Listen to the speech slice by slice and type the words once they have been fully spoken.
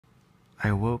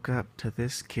I woke up to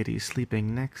this kitty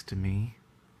sleeping next to me,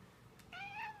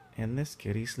 and this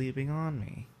kitty sleeping on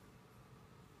me.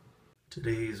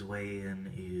 Today's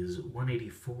weigh-in is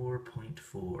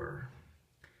 184.4.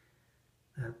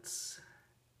 That's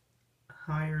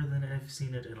higher than I've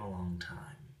seen it in a long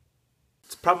time.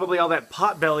 It's probably all that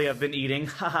potbelly I've been eating.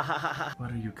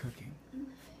 What are you cooking?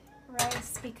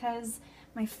 Rice, because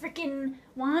my freaking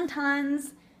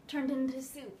wontons turned into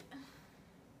soup.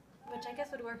 Which I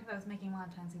guess would work if I was making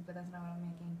wonton soup, but that's not what I'm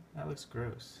making. That looks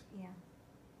gross. Yeah.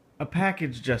 A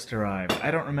package just arrived.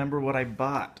 I don't remember what I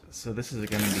bought, so this is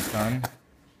gonna be fun.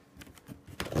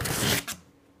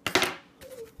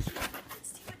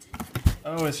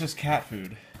 Oh, it's just cat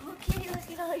food. Okay,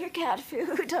 look at all your cat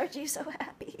food. Aren't you so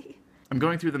happy? I'm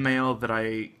going through the mail that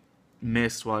I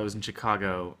missed while I was in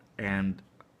Chicago, and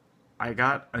I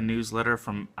got a newsletter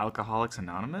from Alcoholics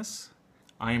Anonymous.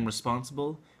 I am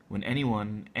responsible when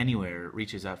anyone, anywhere,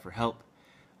 reaches out for help.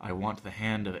 I want the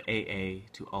hand of AA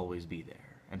to always be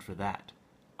there, and for that,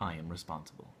 I am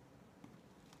responsible.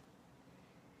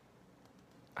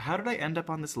 How did I end up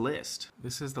on this list?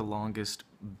 This is the longest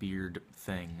beard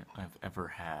thing I've ever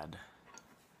had.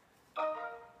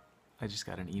 I just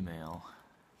got an email.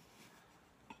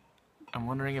 I'm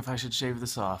wondering if I should shave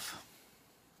this off.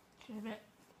 Shave it.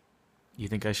 You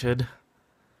think I should?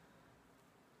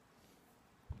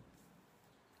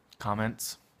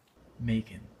 Comments?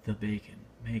 Making the bacon.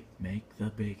 Make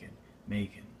the bacon.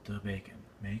 Making the bacon.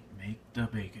 Make the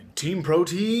bacon. Team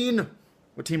Protein!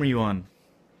 What team are you on?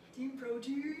 Team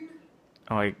Protein.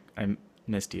 Oh, I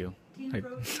missed you. Team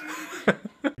Protein.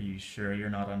 Are you sure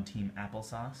you're not on Team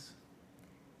Applesauce?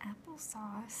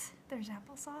 Applesauce? There's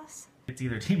applesauce? It's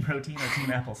either Team Protein or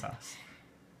Team Applesauce.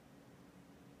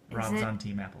 Rob's on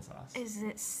Team Applesauce. Is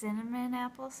it cinnamon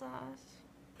applesauce?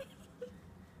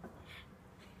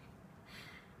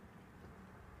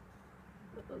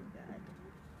 Oh God.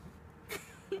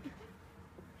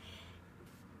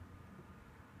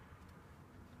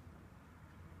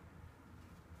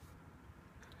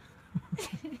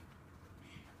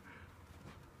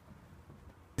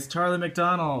 It's Charlie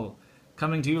McDonnell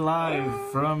coming to you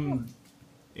live from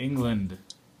England.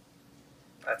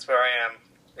 That's where I am.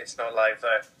 It's not live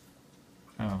though.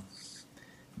 Oh.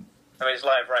 I mean, it's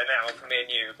live right now for me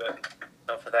and you, but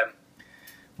not for them.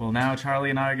 Well, now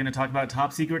Charlie and I are going to talk about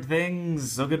top secret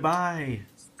things, so goodbye.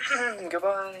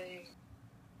 Goodbye.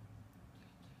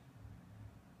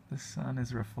 The sun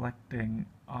is reflecting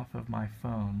off of my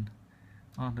phone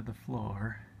onto the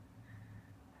floor,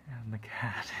 and the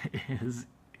cat is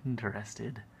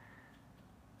interested.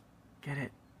 Get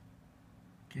it.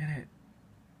 Get it.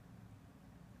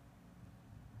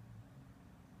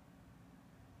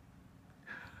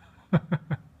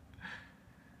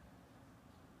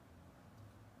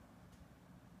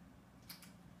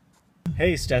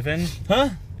 Hey, Stefan. Huh?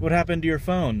 What happened to your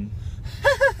phone?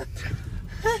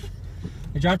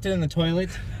 I dropped it in the toilet.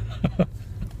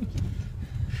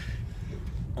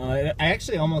 I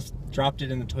actually almost dropped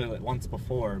it in the toilet once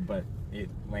before, but it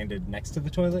landed next to the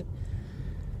toilet.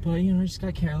 But, you know, I just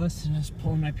got careless and just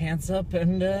pulling my pants up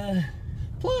and,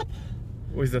 plop!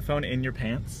 Was the phone in your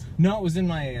pants? No, it was in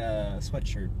my,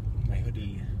 sweatshirt. My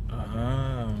hoodie.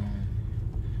 Oh.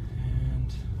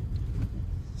 And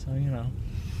so, you know,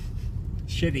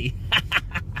 shitty.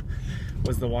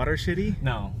 Was the water shitty?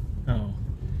 No. Oh.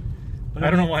 But I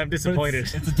don't know why I'm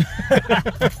disappointed. It's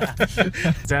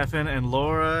Stefan and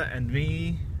Laura and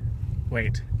me.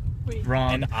 Wait.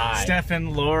 Wrong. And I.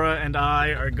 Stefan, Laura, and I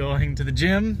are going to the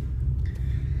gym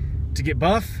to get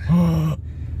buff. I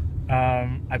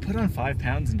put on 5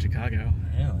 pounds in Chicago.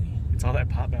 Really? It's all that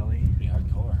pot belly. Pretty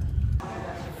hardcore.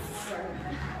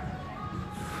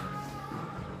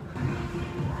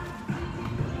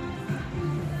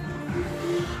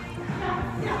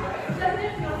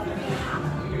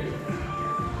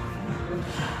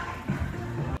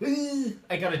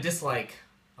 I got a dislike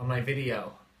on my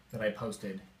video that I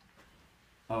posted.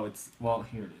 Oh, well,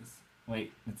 here it is.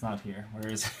 Wait, it's not here. Where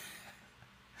is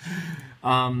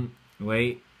it?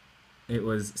 Wait. It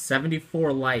was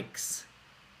 74 likes,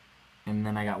 and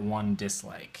then I got 1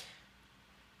 dislike.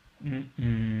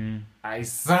 I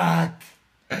suck!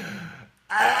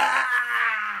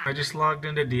 I just logged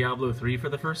into Diablo 3 for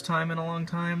the first time in a long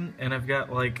time, and I've got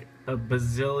like a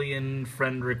bazillion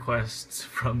friend requests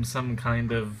from some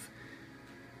kind of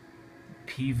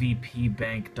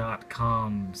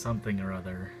pvpbank.com something or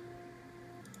other.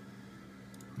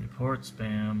 Report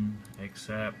spam,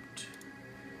 accept.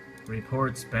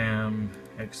 Report spam,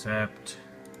 accept.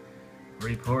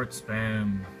 Report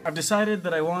spam. I've decided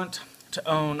that I want to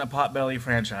own a Potbelly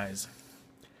franchise.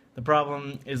 The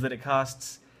problem is that it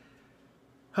costs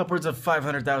upwards of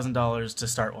 $500,000 to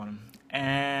start one.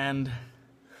 And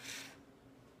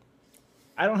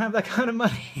I don't have that kind of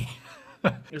money.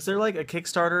 Is there like a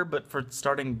Kickstarter, but for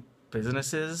starting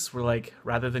businesses, where like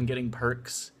rather than getting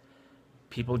perks,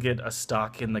 people get a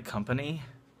stock in the company?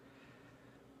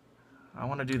 I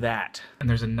want to do that. And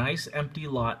there's a nice empty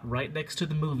lot right next to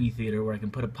the movie theater where I can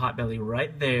put a Potbelly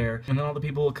right there, and then all the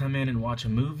people will come in and watch a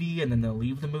movie, and then they'll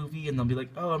leave the movie and they'll be like,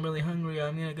 oh, I'm really hungry,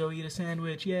 I'm gonna go eat a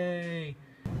sandwich, yay!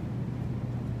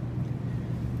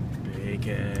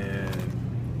 Bacon.